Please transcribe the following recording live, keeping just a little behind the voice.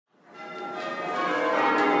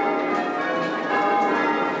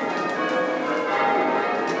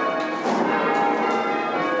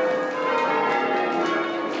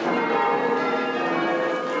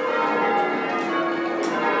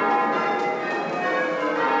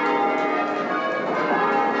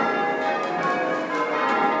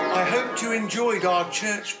you enjoyed our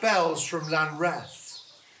church bells from Llanreth.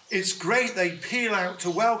 It's great they peal out to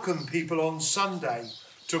welcome people on Sunday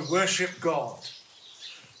to worship God.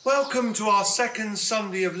 Welcome to our Second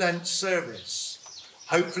Sunday of Lent service.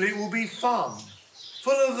 Hopefully it will be fun,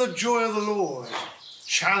 full of the joy of the Lord,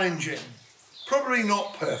 challenging, probably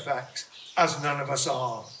not perfect, as none of us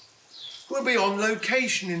are. We'll be on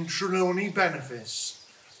location in Trelawny Benefice,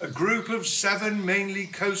 a group of 7 mainly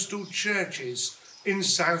coastal churches in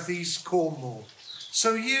southeast Cornwall,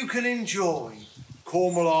 so you can enjoy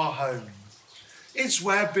Cornwall, our home. It's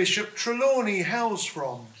where Bishop Trelawny hails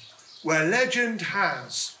from, where legend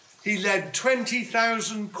has he led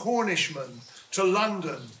 20,000 Cornishmen to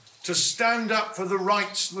London to stand up for the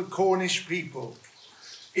rights of the Cornish people.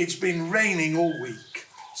 It's been raining all week,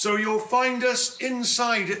 so you'll find us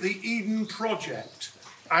inside at the Eden Project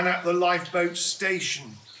and at the lifeboat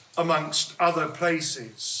station, amongst other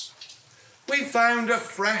places. We found a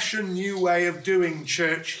fresh and new way of doing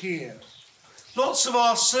church here. Lots of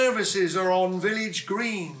our services are on village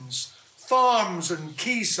greens, farms and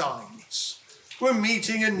quaysides. We're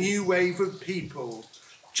meeting a new wave of people,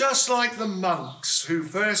 just like the monks who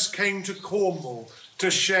first came to Cornwall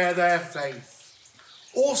to share their faith.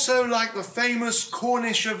 Also like the famous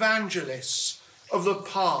Cornish evangelists of the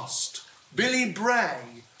past, Billy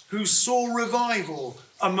Bray, who saw revival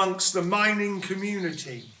amongst the mining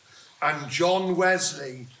community, and John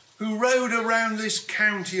Wesley, who rode around this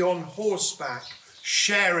county on horseback,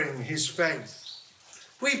 sharing his faith.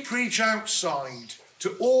 We preach outside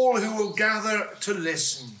to all who will gather to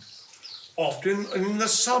listen. Often in the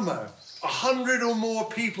summer, 100 or more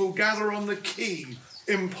people gather on the quay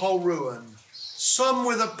in Polruan, some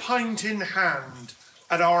with a pint in hand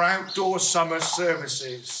at our outdoor summer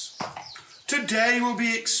services. Today we'll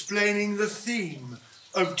be explaining the theme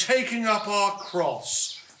of taking up our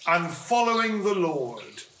cross and following the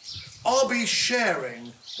Lord. I'll be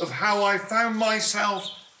sharing of how I found myself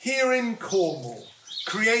here in Cornwall,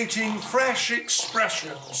 creating fresh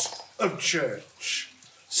expressions of church.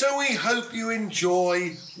 So we hope you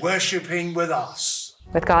enjoy worshipping with us.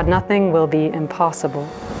 With God, nothing will be impossible.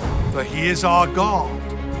 For he is our God.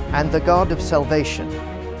 And the God of salvation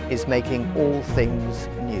is making all things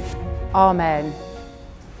new. Amen.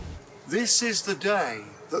 This is the day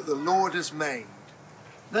that the Lord has made.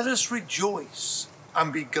 Let us rejoice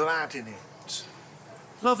and be glad in it.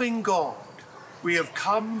 Loving God, we have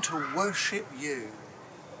come to worship you.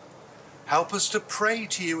 Help us to pray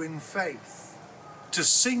to you in faith, to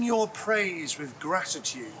sing your praise with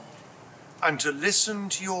gratitude, and to listen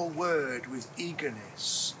to your word with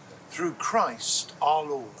eagerness, through Christ our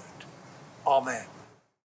Lord. Amen.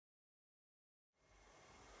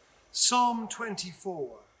 Psalm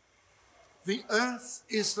 24. The earth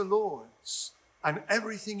is the Lord's, and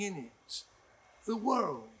everything in it, the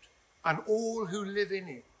world and all who live in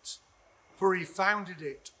it. For he founded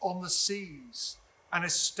it on the seas and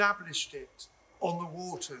established it on the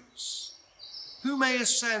waters. Who may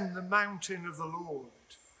ascend the mountain of the Lord?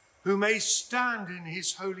 Who may stand in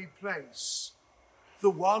his holy place? The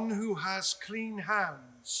one who has clean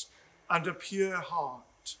hands and a pure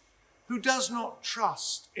heart, who does not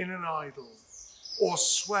trust in an idol or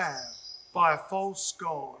swear by a false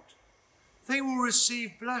god. They will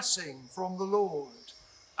receive blessing from the Lord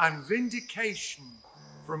and vindication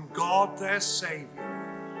from God their Saviour.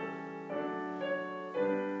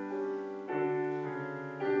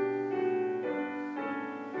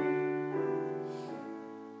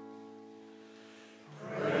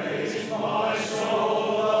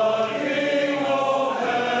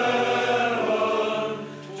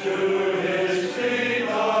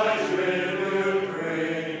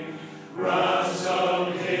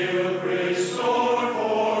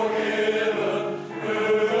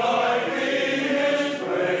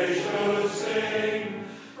 Sing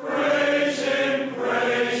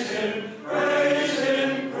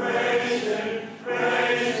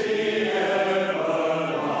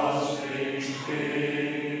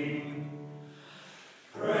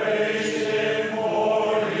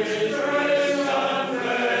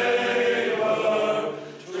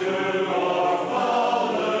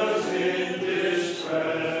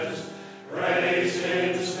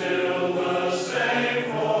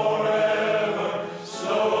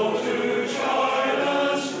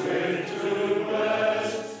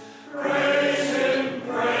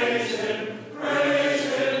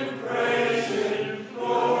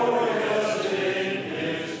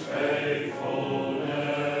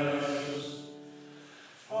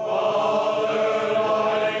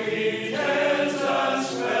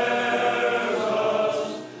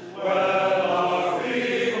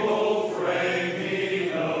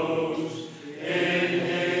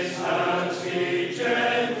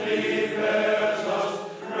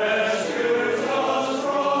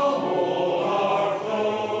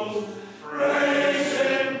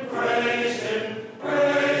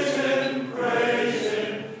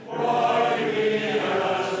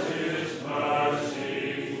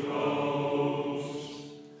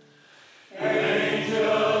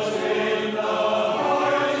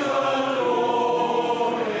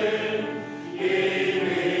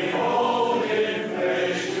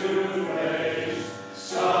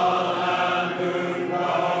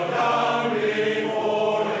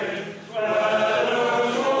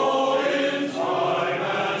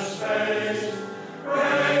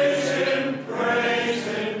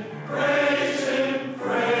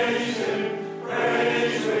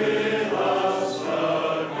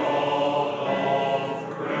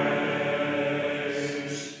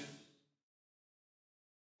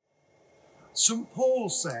St. Paul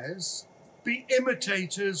says, "Be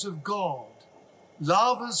imitators of God.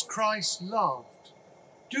 Love as Christ loved.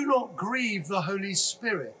 Do not grieve the Holy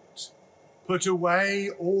Spirit. Put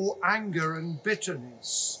away all anger and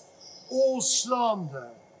bitterness, all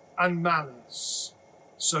slander and malice.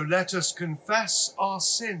 So let us confess our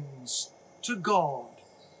sins to God,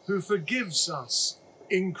 who forgives us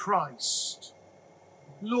in Christ.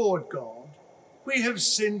 Lord God, we have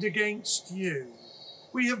sinned against you.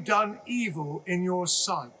 We have done evil in your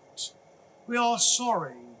sight. We are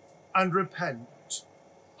sorry and repent.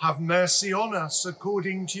 Have mercy on us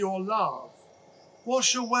according to your love.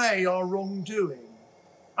 Wash away our wrongdoing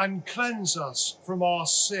and cleanse us from our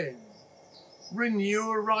sin.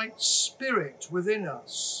 Renew a right spirit within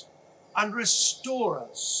us and restore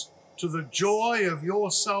us to the joy of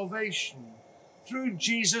your salvation through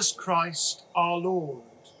Jesus Christ our Lord.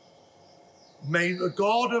 May the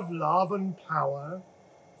God of love and power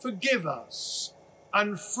forgive us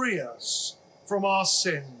and free us from our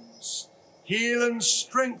sins, heal and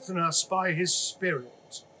strengthen us by his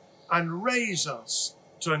Spirit, and raise us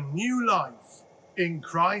to new life in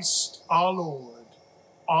Christ our Lord.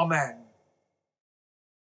 Amen.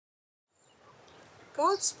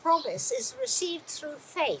 God's promise is received through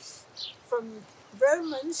faith from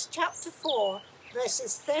Romans chapter 4,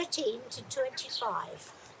 verses 13 to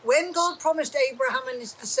 25. When God promised Abraham and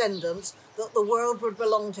his descendants that the world would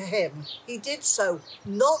belong to him, he did so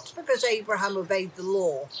not because Abraham obeyed the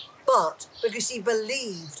law, but because he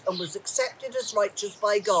believed and was accepted as righteous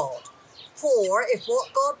by God. For if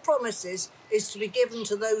what God promises is to be given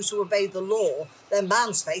to those who obey the law, then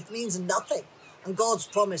man's faith means nothing, and God's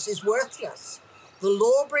promise is worthless. The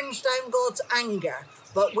law brings down God's anger,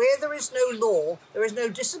 but where there is no law, there is no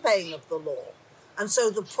disobeying of the law. And so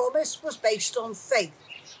the promise was based on faith,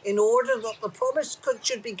 in order that the promise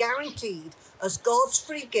should be guaranteed as God's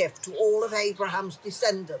free gift to all of Abraham's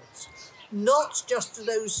descendants, not just to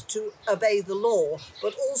those who obey the law,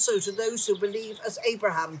 but also to those who believe as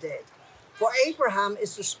Abraham did. For Abraham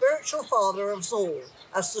is the spiritual father of us all,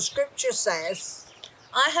 as the scripture says,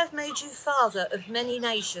 I have made you father of many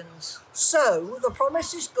nations. So the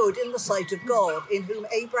promise is good in the sight of God, in whom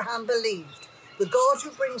Abraham believed, the God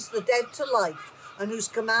who brings the dead to life, and whose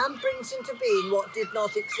command brings into being what did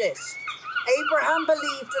not exist. Abraham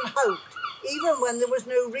believed and hoped, even when there was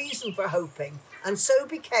no reason for hoping, and so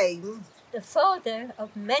became The father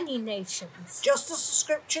of many nations. just as the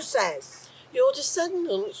scripture says. Your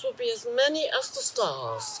descendants will be as many as the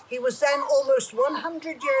stars. He was then almost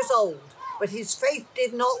 100 years old, but his faith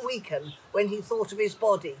did not weaken when he thought of his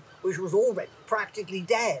body, which was already practically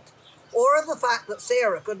dead, or of the fact that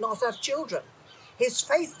Sarah could not have children. His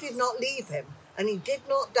faith did not leave him, and he did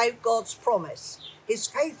not doubt God's promise. His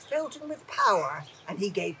faith filled him with power, and he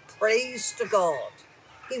gave praise to God.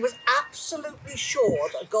 He was absolutely sure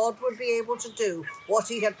that God would be able to do what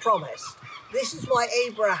he had promised. This is why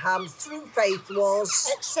Abraham, through faith, was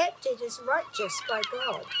Accepted as righteous by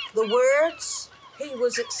God. the words He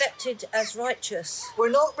was accepted as righteous. were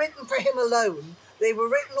not written for him alone. They were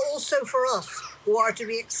written also for us, who are to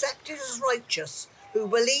be accepted as righteous, who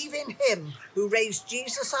believe in him who raised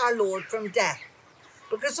Jesus our Lord from death.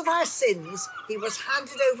 Because of our sins, he was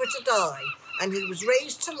handed over to die, and he was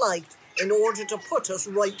raised to life in order to put us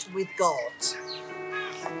right with God.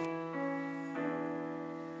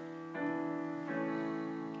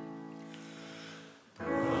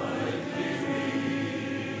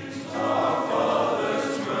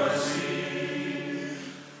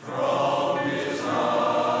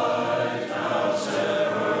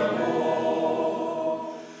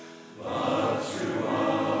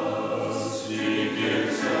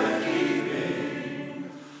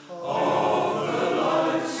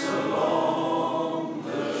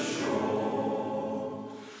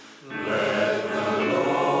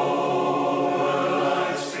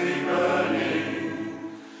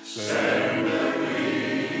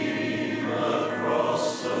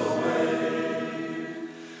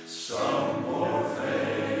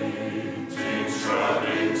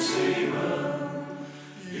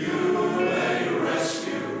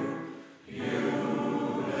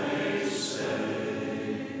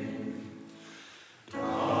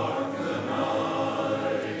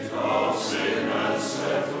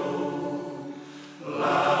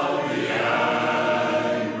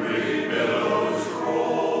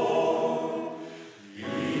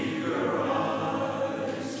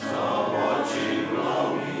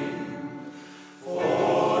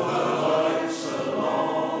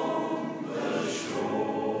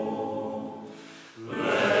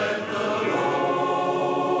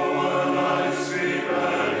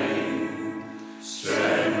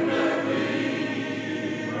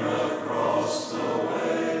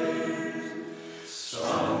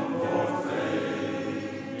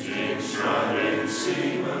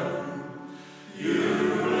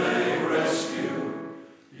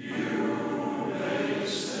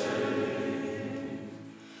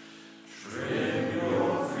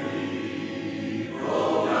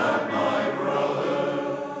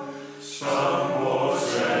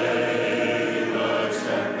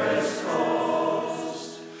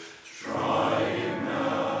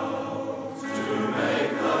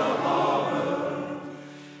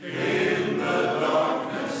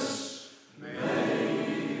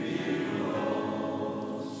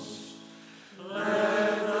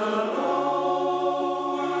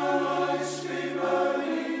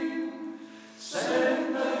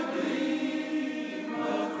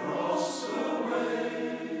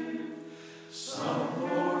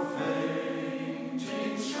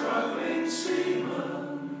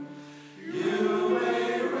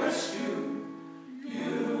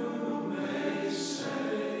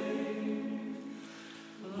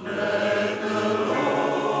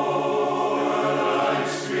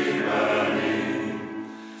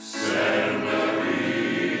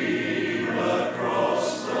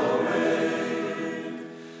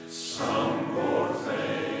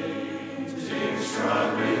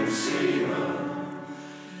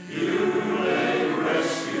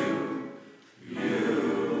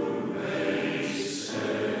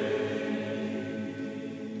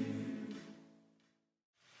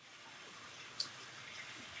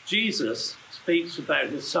 Jesus speaks about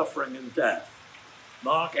his suffering and death.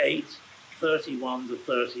 Mark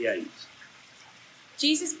 8:31-38.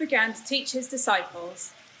 Jesus began to teach his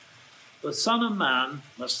disciples, "The Son of Man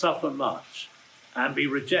must suffer much and be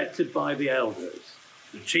rejected by the elders,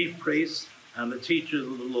 the chief priests, and the teachers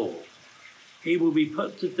of the law. He will be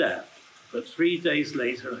put to death, but 3 days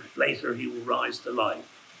later he will rise to life."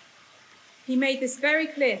 He made this very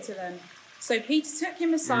clear to them. So Peter took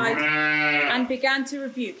him aside and began to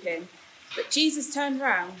rebuke him. But Jesus turned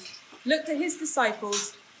round, looked at his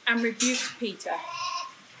disciples, and rebuked Peter.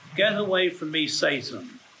 "Get away from me,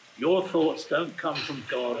 Satan. Your thoughts don't come from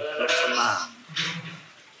God, but from man."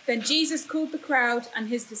 Then Jesus called the crowd and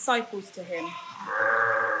his disciples to him.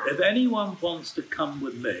 "If anyone wants to come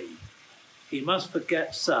with me, he must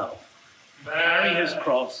forget self, carry his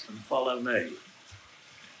cross, and follow me.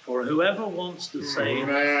 For whoever wants to save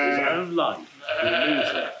his own life will lose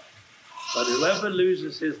it. But whoever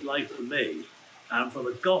loses his life for me and for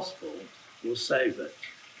the gospel will save it.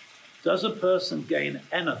 Does a person gain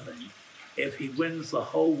anything if he wins the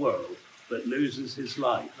whole world but loses his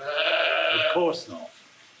life? Of course not.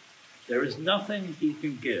 There is nothing he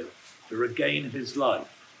can give to regain his life.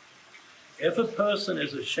 If a person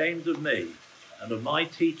is ashamed of me and of my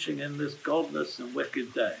teaching in this godless and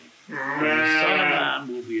wicked day, then the Son of Man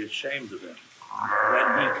will be ashamed of him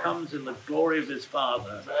when he comes in the glory of his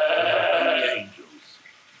Father and the holy angels."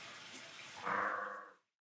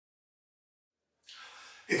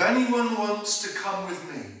 If anyone wants to come with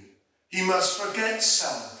me, he must forget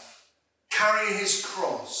self, carry his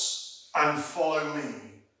cross, and follow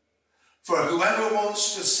me. For whoever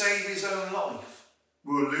wants to save his own life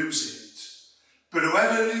will lose it. But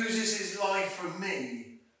whoever loses his life for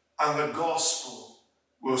me and the gospel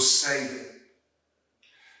will save it.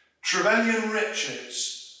 Rev Richard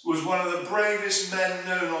was one of the bravest men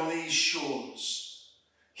known on these shores.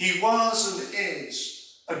 He was and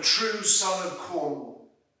is a true son of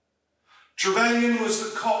Cornwall. Trelawny was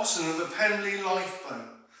the coxswain of the Penley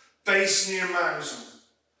lifeboat based near Mousen.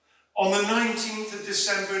 On the 19th of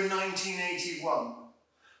December 1981,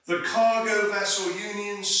 the cargo vessel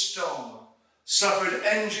Union Star suffered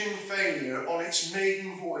engine failure on its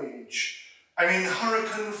maiden voyage, and in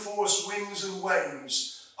hurricane-force winds and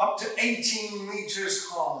waves up to 18 metres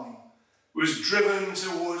high, was driven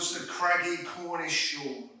towards the craggy Cornish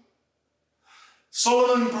shore.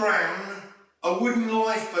 Solomon Brown, a wooden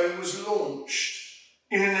lifeboat, was launched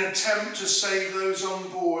in an attempt to save those on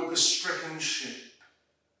board the stricken ship.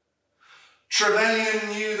 Trelawny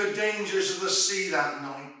knew the dangers of the sea that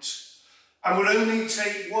night and would only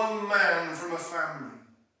take one man from a family.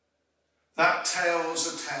 That tale's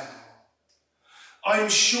a tale. I'm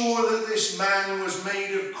sure that this man was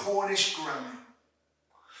made of Cornish granite.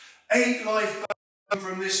 8 lifeboats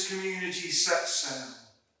from this community set sail.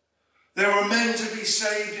 They were meant to be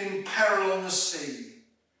saved in peril on the sea,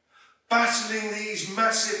 battling these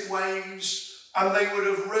massive waves, and they would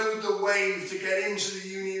have rode the wave to get into the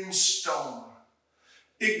Union Star.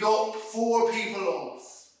 It got 4 people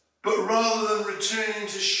off, but rather than returning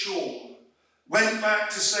to shore, went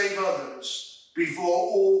back to save others before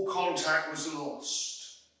all contact was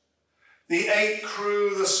lost. The 8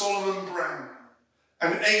 crew of the Solomon Brown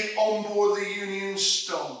and 8 on board the Union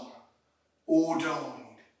Star all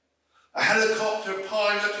died. A helicopter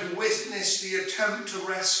pilot who witnessed the attempt to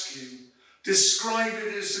rescue described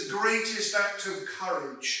it as the greatest act of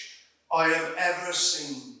courage I have ever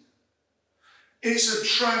seen. It's a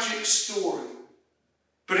tragic story,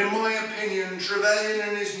 but in my opinion, Trelawny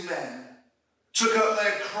and his men took up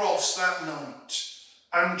their cross that night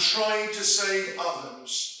and tried to save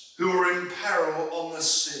others who were in peril on the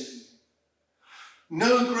sea.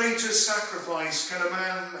 No greater sacrifice can a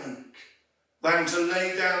man make than to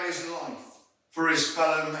lay down his life for his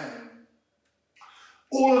fellow men.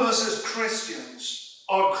 All of us as Christians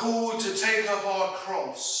are called to take up our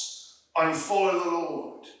cross and follow the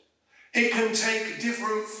Lord. It can take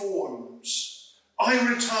different forms. I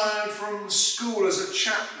retired from school as a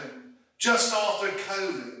chaplain just after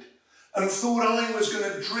COVID and thought I was going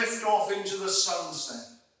to drift off into the sunset.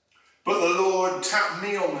 But the Lord tapped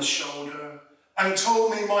me on the shoulder and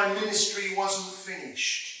told me my ministry wasn't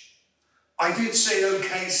finished. I did say,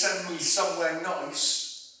 okay, send me somewhere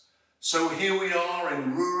nice. So here we are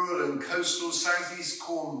in rural and coastal southeast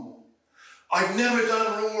Cornwall. I'd never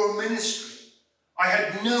done rural ministry. I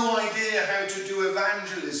had no idea how to do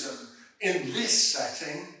evangelism in this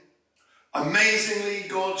setting. Amazingly,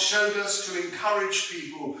 God showed us to encourage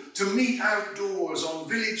people to meet outdoors on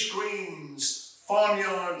village greens,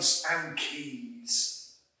 farmyards and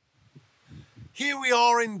quays. Here we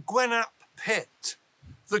are in Gwenap Pit,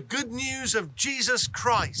 the good news of Jesus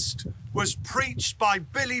Christ was preached by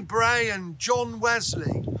Billy Bray and John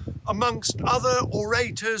Wesley, amongst other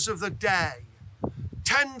orators of the day.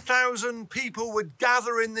 10,000 people would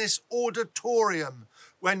gather in this auditorium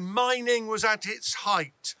when mining was at its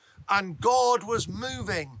height and God was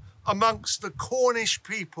moving amongst the Cornish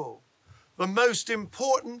people. The most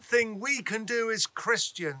important thing we can do as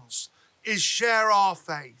Christians is share our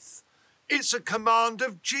faith. It's a command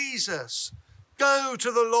of Jesus. Go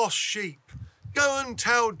to the lost sheep. Go and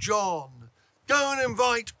tell John. Go and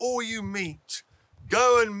invite all you meet.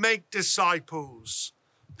 Go and make disciples.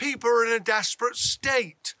 People are in a desperate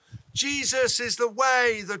state. Jesus is the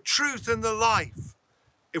way, the truth, and the life.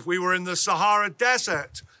 If we were in the Sahara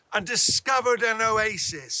Desert and discovered an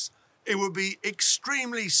oasis, it would be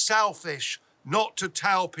extremely selfish not to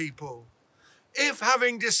tell people. If,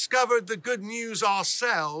 having discovered the good news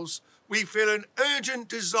ourselves, we feel an urgent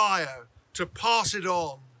desire to pass it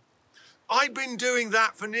on. I've been doing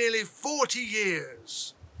that for nearly 40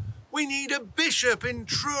 years. We need a bishop in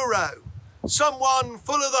Truro, someone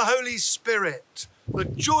full of the Holy Spirit, the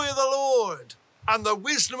joy of the Lord, and the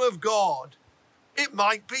wisdom of God. It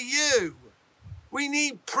might be you. We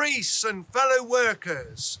need priests and fellow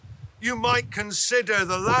workers. You might consider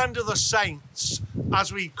the land of the saints,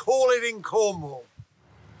 as we call it in Cornwall.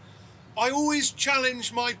 I always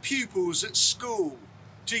challenge my pupils at school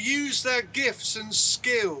to use their gifts and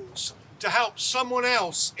skills to help someone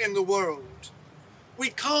else in the world. We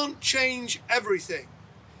can't change everything,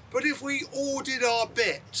 but if we all did our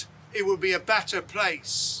bit, it would be a better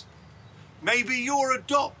place. Maybe you're a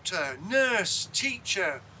doctor, nurse,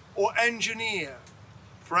 teacher, or engineer.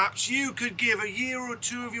 Perhaps you could give a year or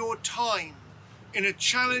two of your time in a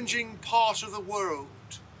challenging part of the world.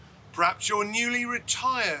 Perhaps you're newly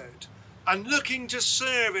retired and looking to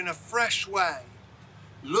serve in a fresh way.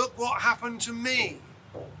 Look what happened to me.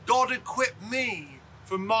 God equipped me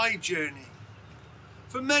for my journey.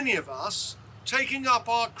 For many of us, taking up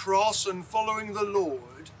our cross and following the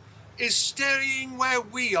Lord is staying where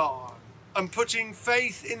we are and putting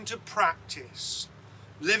faith into practice,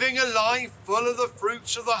 living a life full of the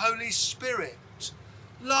fruits of the Holy Spirit: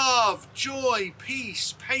 love, joy,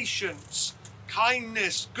 peace, patience,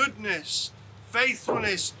 kindness, goodness,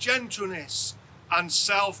 faithfulness, gentleness, and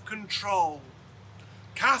self-control.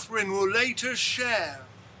 Catherine will later share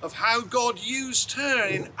of how God used her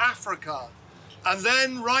in Africa and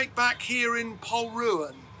then right back here in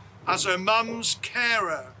Polruan as her mum's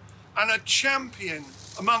carer and a champion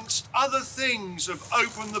amongst other things of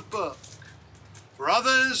Open the Book. For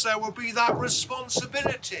others, there will be that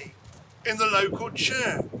responsibility in the local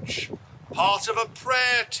church, part of a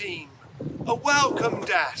prayer team, a welcome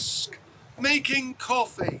desk, making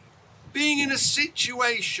coffee, being in a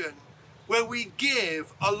situation where we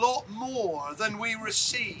give a lot more than we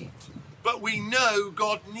receive, but we know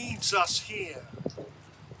God needs us here.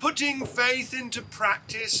 Putting faith into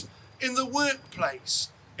practice in the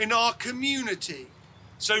workplace, in our community.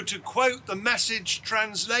 So to quote the Message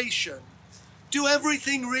translation, do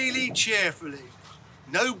everything really cheerfully.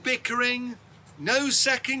 No bickering, no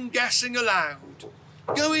second guessing allowed.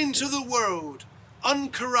 Go into the world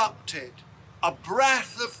uncorrupted, a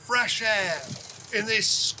breath of fresh air in this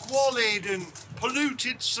squalid and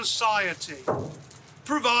polluted society.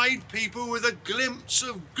 Provide people with a glimpse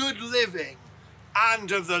of good living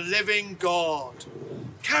and of the living God.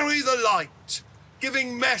 Carry the light,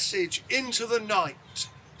 giving message into the night,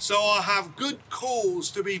 so I'll have good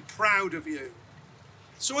cause to be proud of you.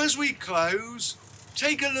 So as we close,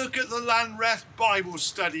 take a look at the Lanreth Bible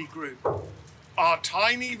Study Group. Our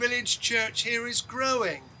tiny village church here is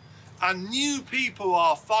growing, and new people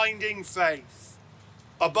are finding faith.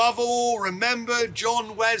 Above all, remember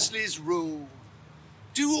John Wesley's rule.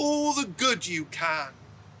 Do all the good you can,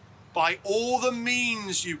 by all the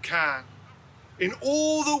means you can, in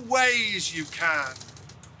all the ways you can,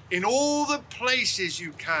 in all the places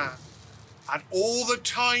you can, at all the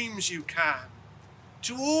times you can,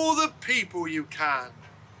 to all the people you can,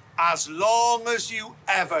 as long as you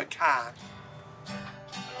ever can.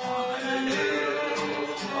 On a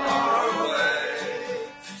hill far away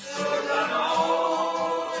stood an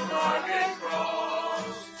old rugged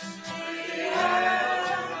cross, with the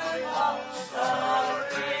end of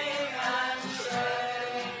starving and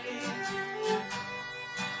shame.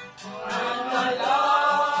 And I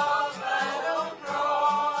love that old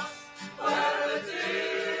cross, where the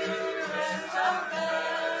dearest of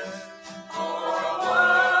best for a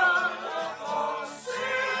world of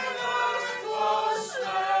sinners was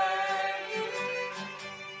slain.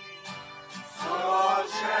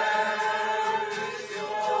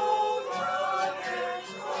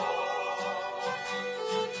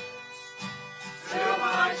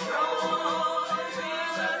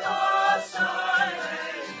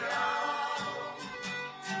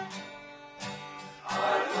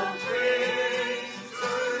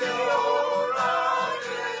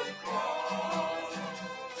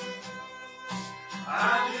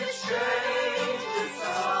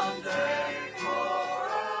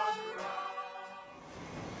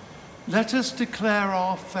 let us declare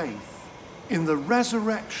our faith in the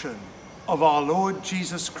resurrection of our Lord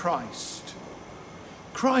Jesus Christ.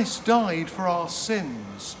 Christ died for our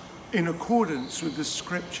sins in accordance with the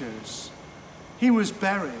Scriptures. He was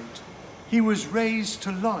buried. He was raised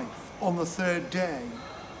to life on the third day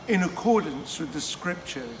in accordance with the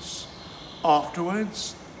Scriptures.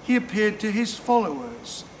 Afterwards, he appeared to his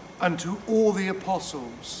followers and to all the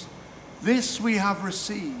apostles. This we have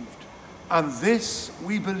received, and this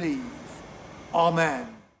we believe. Amen.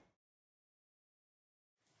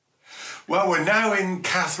 Well, we're now in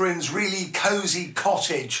Catherine's really cosy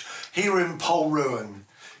cottage here in Polruan.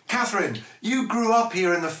 Catherine, you grew up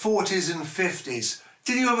here in the 40s and 50s.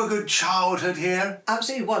 Did you have a good childhood here?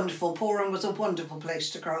 Absolutely wonderful. Polruan was a wonderful place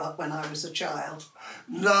to grow up when I was a child.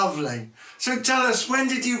 Lovely. So tell us, when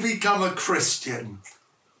did you become a Christian?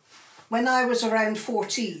 When I was around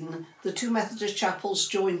 14, the two Methodist chapels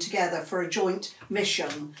joined together for a joint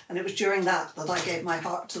mission, and it was during that I gave my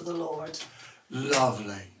heart to the Lord.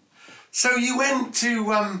 Lovely. So you went to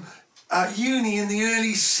uni in the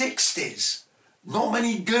early 60s. Not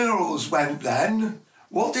many girls went then.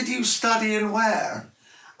 What did you study and where?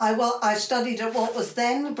 I studied at what was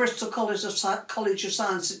then Bristol College of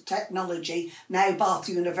Science and Technology, now Bath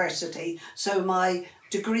University. So my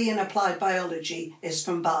degree in applied biology is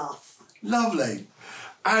from Bath. Lovely.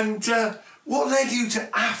 And what led you to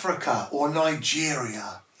Africa or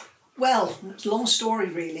Nigeria? Well, it's a long story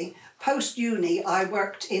really. Post-uni, I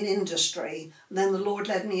worked in industry. And then the Lord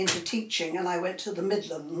led me into teaching and I went to the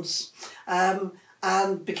Midlands.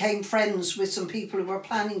 And became friends with some people who were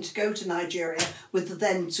planning to go to Nigeria with the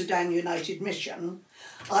then Sudan United Mission.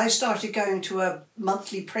 I started going to a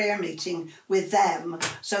monthly prayer meeting with them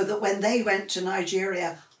so that when they went to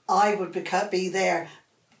Nigeria, I would be their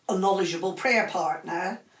knowledgeable prayer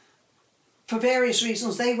partner. For various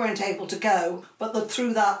reasons, they weren't able to go, but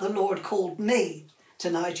through that, the Lord called me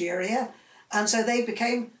to Nigeria. And so they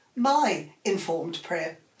became my informed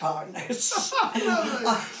prayer partners.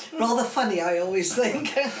 Rather funny, I always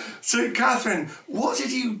think. So, Catherine, what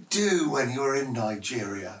did you do when you were in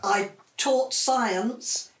Nigeria? I taught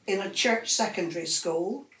science in a church secondary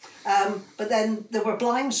school, but then there were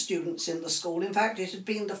blind students in the school. In fact, it had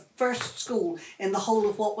been the first school in the whole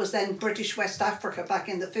of what was then British West Africa back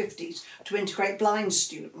in the 50s to integrate blind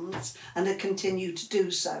students, and had continued to do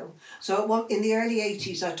so. So in the early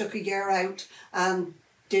 80s, I took a year out and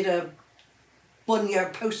did a one-year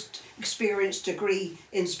post-experience degree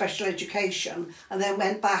in special education, and then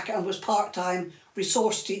went back and was part-time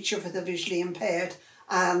resource teacher for the visually impaired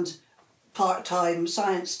and part-time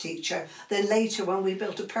science teacher. Then later, when we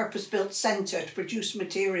built a purpose-built centre to produce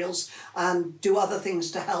materials and do other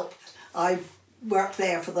things to help, I worked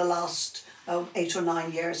there for the last 8 or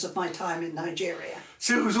 9 years of my time in Nigeria.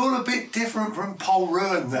 So it was all a bit different from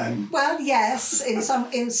Polruan then? Well, yes,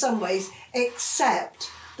 in some ways, except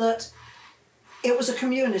that it was a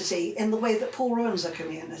community in the way that Polruan's a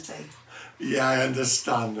community. Yeah, I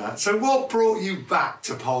understand that. So what brought you back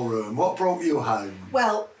to Polruan? What brought you home?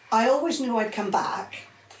 Well, I always knew I'd come back,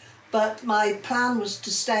 but my plan was to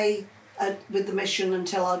stay with the mission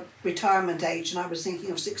until retirement age, and I was thinking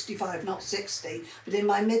of 65, not 60. But in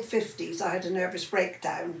my mid-50s, I had a nervous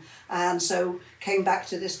breakdown, and so came back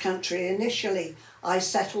to this country. Initially, I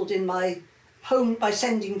settled in my home by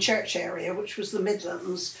Sending Church area, which was the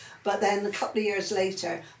Midlands, but then a couple of years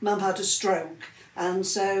later, Mum had a stroke, and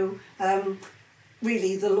so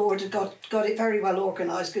really the Lord had got it very well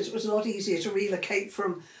organised, because it was a lot easier to relocate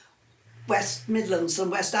from West Midlands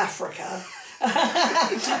than West Africa.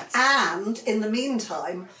 And in the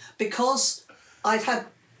meantime, because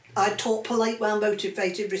I'd taught polite,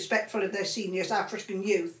 well-motivated, respectful of their seniors African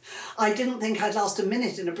youth, I didn't think I'd last a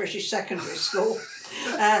minute in a British secondary school.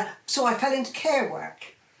 So I fell into care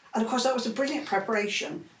work. And of course that was a brilliant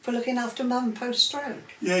preparation for looking after Mum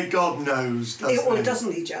post-stroke. Yeah, God knows, doesn't he?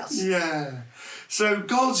 Doesn't he just? Yeah. So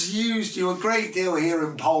God's used you a great deal here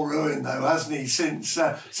in Polruan, though, hasn't he,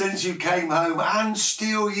 since you came home, and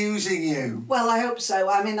still using you? Well, I hope so.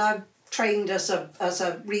 I mean, I've trained as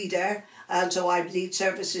a reader, and so I lead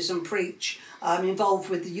services and preach. I'm involved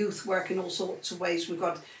with the youth work in all sorts of ways. We've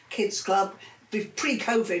got kids club.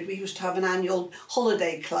 Pre-COVID, we used to have an annual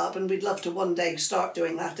holiday club, and we'd love to one day start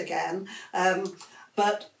doing that again.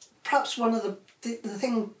 But perhaps one of the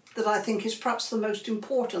thing that I think is perhaps the most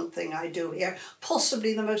important thing I do here,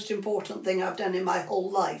 possibly the most important thing I've done in my whole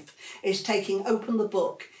life, is taking Open the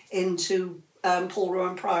Book into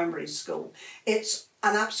Polruan Primary School. It's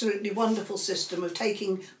an absolutely wonderful system of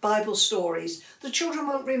taking Bible stories. The children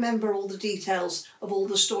won't remember all the details of all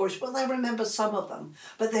the stories, but they'll remember some of them.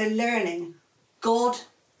 But they're learning God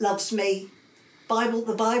loves me,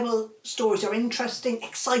 The Bible stories are interesting,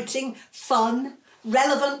 exciting, fun,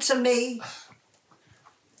 relevant to me.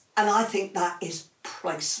 And I think that is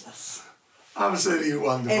priceless. Absolutely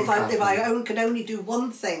wonderful. If I could only do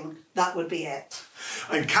one thing, that would be it.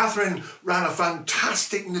 And Catherine ran a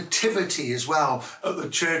fantastic nativity as well at the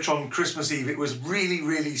church on Christmas Eve. It was really,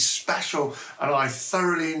 really special, and I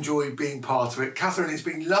thoroughly enjoyed being part of it. Catherine, it's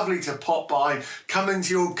been lovely to pop by, come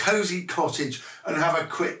into your cosy cottage and have a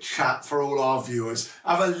quick chat for all our viewers.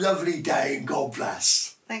 Have a lovely day and God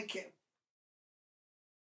bless. Thank you.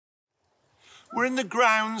 We're in the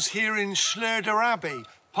grounds here in Trelawny Abbey,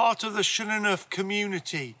 part of the Shunnanough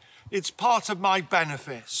community. It's part of my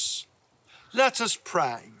benefice. Let us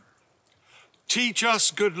pray. Teach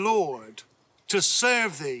us, good Lord, to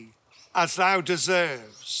serve thee as thou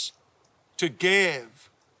deserves, to give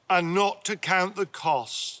and not to count the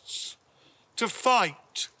costs, to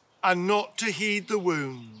fight and not to heed the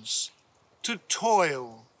wounds, to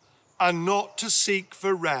toil and not to seek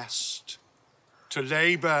for rest, to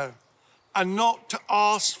labour and not to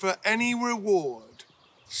ask for any reward,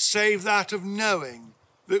 save that of knowing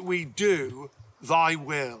that we do thy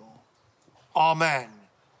will. Amen.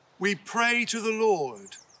 We pray to the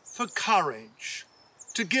Lord for courage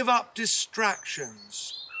to give up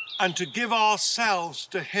distractions and to give ourselves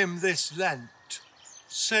to him this Lent,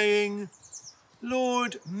 saying,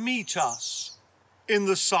 Lord, meet us in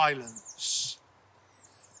the silence.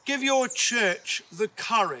 Give your church the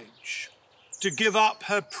courage to give up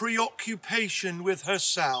her preoccupation with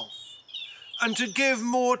herself and to give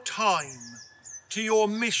more time to your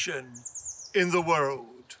mission in the world.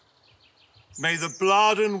 May the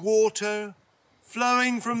blood and water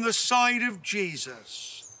flowing from the side of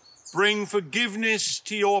Jesus bring forgiveness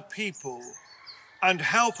to your people and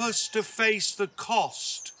help us to face the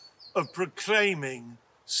cost of proclaiming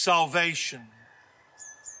salvation.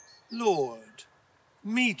 Lord,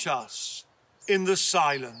 meet us in the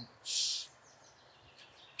silence.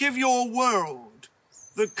 Give your world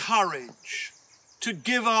the courage to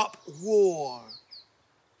give up war,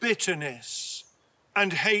 bitterness,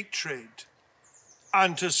 and hatred,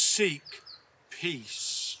 and to seek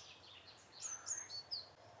peace.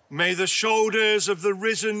 May the shoulders of the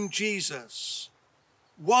risen Jesus,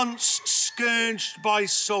 once scourged by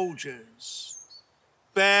soldiers,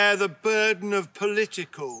 bear the burden of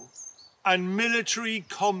political and military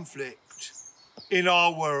conflict in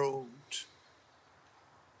our world.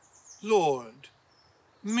 Lord,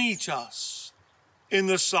 meet us in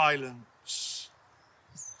the silence.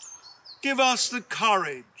 Give us the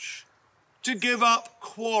courage to give up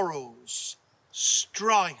quarrels,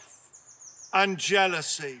 strife, and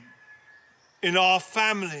jealousy in our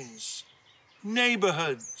families,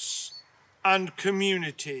 neighbourhoods, and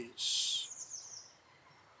communities.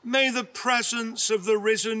 May the presence of the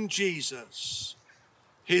risen Jesus,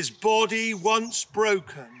 his body once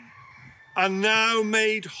broken and now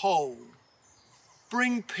made whole,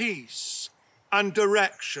 bring peace and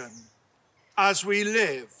direction as we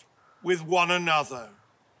live with one another.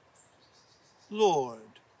 Lord,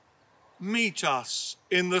 meet us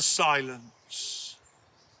in the silence.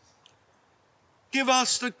 Give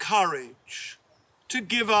us the courage to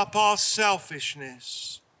give up our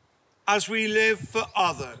selfishness as we live for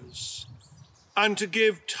others and to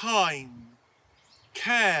give time,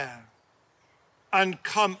 care, and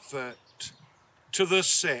comfort to the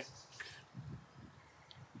sick.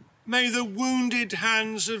 May the wounded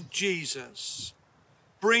hands of Jesus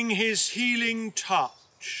bring his healing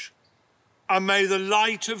touch, and may the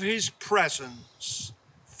light of his presence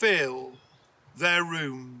fill their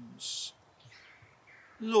rooms.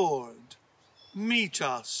 Lord, meet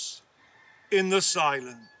us in the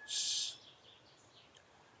silence.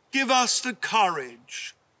 Give us the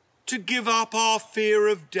courage to give up our fear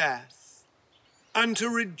of death and to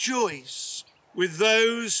rejoice with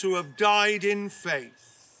those who have died in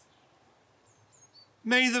faith.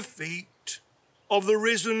 May the feet of the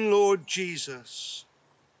risen Lord Jesus,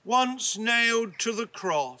 once nailed to the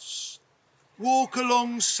cross, walk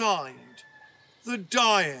alongside the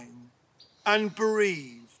dying and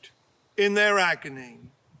bereaved in their agony,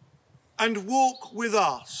 and walk with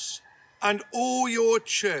us and all your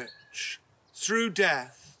church through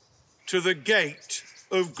death to the gate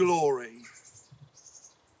of glory.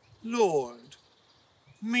 Lord,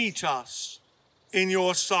 meet us in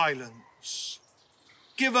your silence.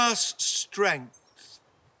 Give us strength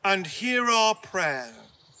and hear our prayer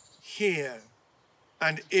here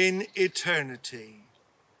and in eternity.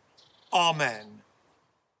 Amen.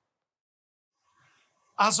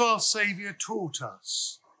 As our Saviour taught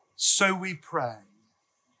us, so we pray.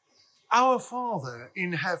 Our Father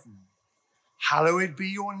in heaven, hallowed be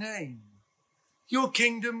your name. Your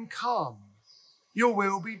kingdom come, your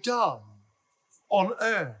will be done, on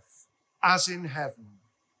earth as in heaven.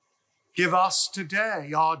 Give us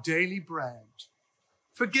today our daily bread.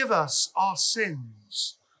 Forgive us our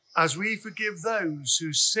sins, as we forgive those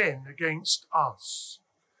who sin against us.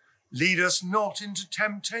 Lead us not into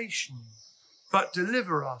temptation, but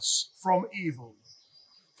deliver us from evil.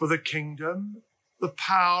 For the kingdom, the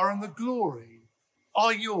power and the glory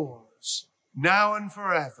are yours, now and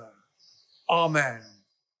forever. Amen.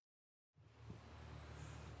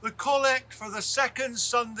 The Collect for the Second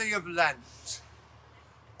Sunday of Lent.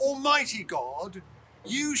 Almighty God,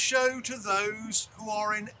 you show to those who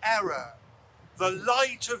are in error the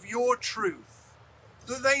light of your truth,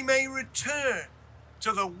 that they may return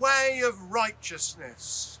to the way of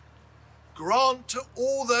righteousness. Grant to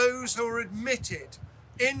all those who are admitted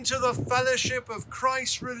into the fellowship of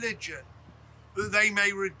Christ's religion, that they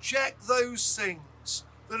may reject those things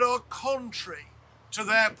that are contrary to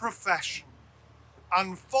their profession,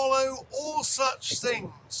 and follow all such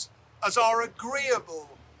things as are agreeable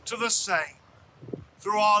to the same,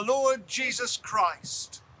 through our Lord Jesus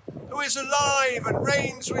Christ, who is alive and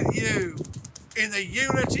reigns with you in the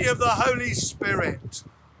unity of the Holy Spirit,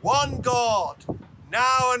 one God,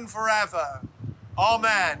 now and forever.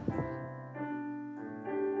 Amen.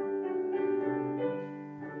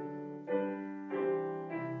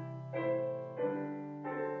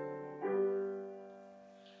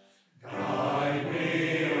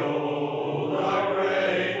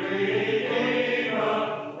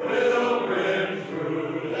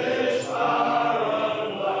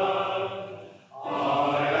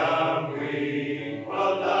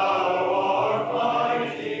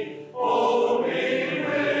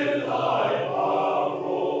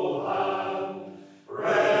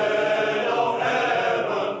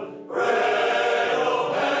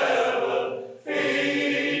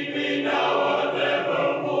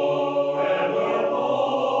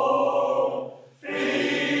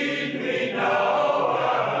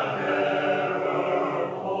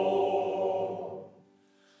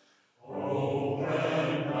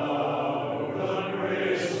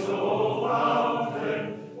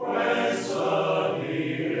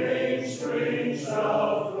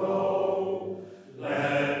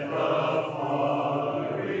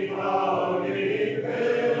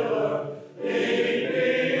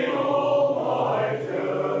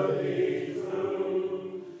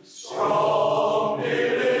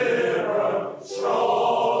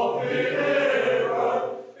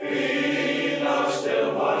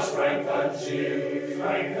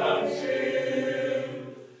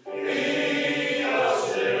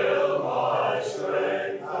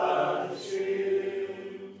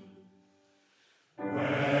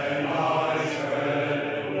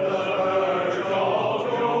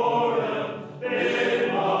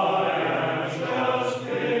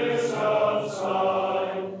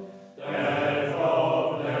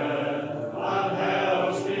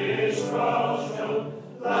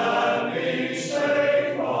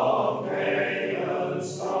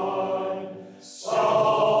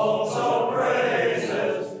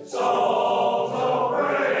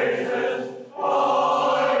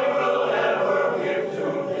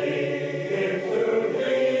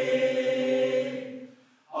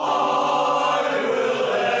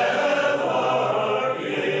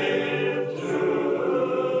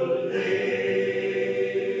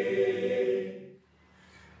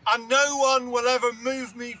 And no one will ever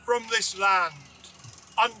move me from this land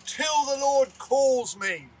until the Lord calls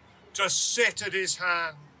me to sit at his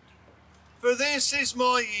hand. For this is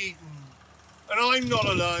my Eden, and I'm not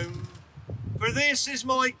alone. For this is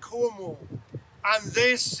my Cornwall, and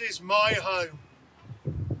this is my home.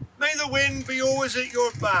 May the wind be always at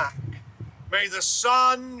your back. May the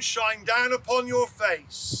sun shine down upon your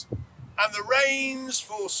face, and the rains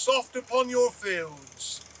fall soft upon your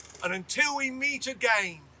fields. And until we meet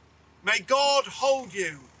again, may God hold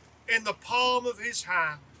you in the palm of his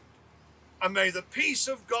hand. And may the peace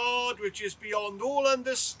of God, which is beyond all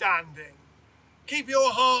understanding, keep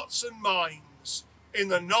your hearts and minds in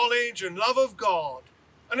the knowledge and love of God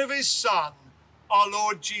and of his Son, our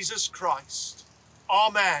Lord Jesus Christ.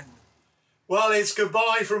 Amen. Well, it's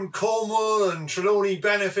goodbye from Cornwall and Trelawny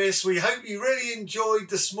Benefice. We hope you really enjoyed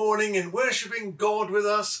this morning in worshipping God with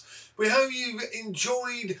us. We hope you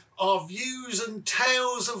enjoyed our views and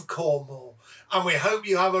tales of Cornwall. And we hope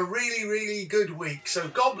you have a really, really good week. So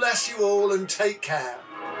God bless you all and take care.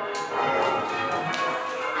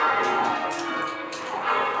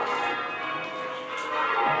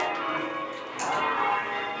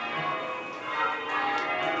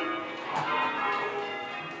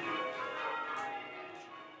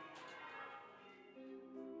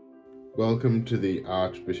 Welcome to the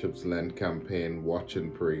Archbishop's Lent campaign Watch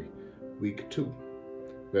and Pray, Week 2,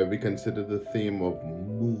 where we consider the theme of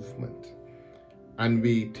movement. And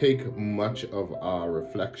we take much of our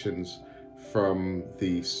reflections from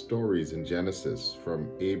the stories in Genesis from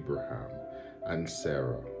Abraham and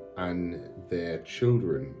Sarah and their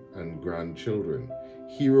children and grandchildren,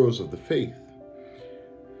 heroes of the faith.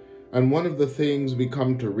 And one of the things we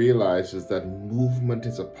come to realize is that movement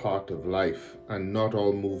is a part of life, and not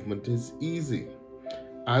all movement is easy.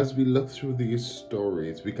 As we look through these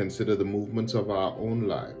stories, we consider the movements of our own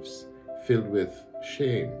lives, filled with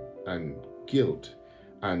shame and guilt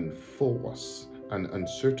and force and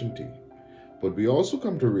uncertainty. But we also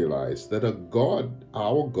come to realize that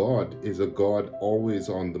our God is a God always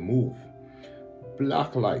on the move.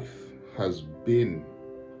 Black life has been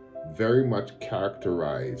very much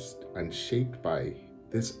characterized and shaped by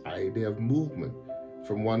this idea of movement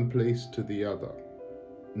from one place to the other,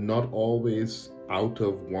 not always out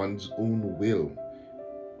of one's own will,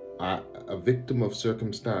 a victim of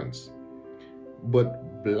circumstance.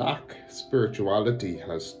 But Black spirituality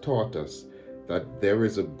has taught us that there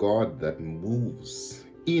is a God that moves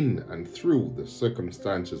in and through the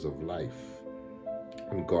circumstances of life,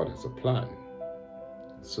 and God has a plan.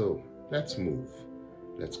 So let's move.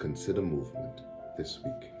 Let's consider movement this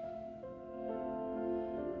week.